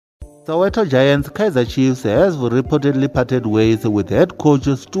Soweto Giants Kaizer Chiefs has reportedly parted ways with head coach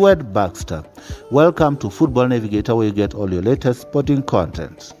Stuart Baxter. Welcome to Football Navigator, where you get all your latest sporting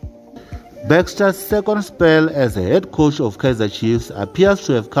content. Baxter's second spell as a head coach of Kaizer Chiefs appears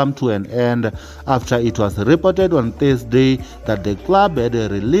to have come to an end after it was reported on Thursday that the club had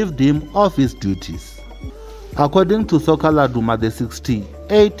relieved him of his duties. According to Soccer Laduma, the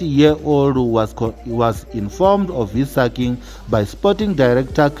 68-year-old was informed of his sacking by sporting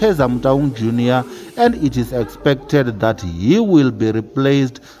director Kaizer Motaung Jr., and it is expected that he will be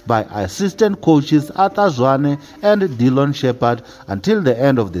replaced by assistant coaches Arthur Zwane and Dylan Shepherd until the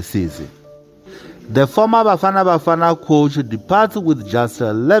end of the season. The former Bafana coach departs with just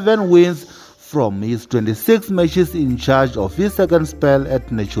 11 wins from his 26 matches in charge of his second spell at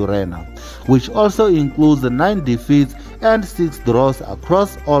Naturena, which also includes 9 defeats and 6 draws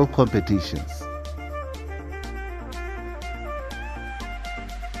across all competitions.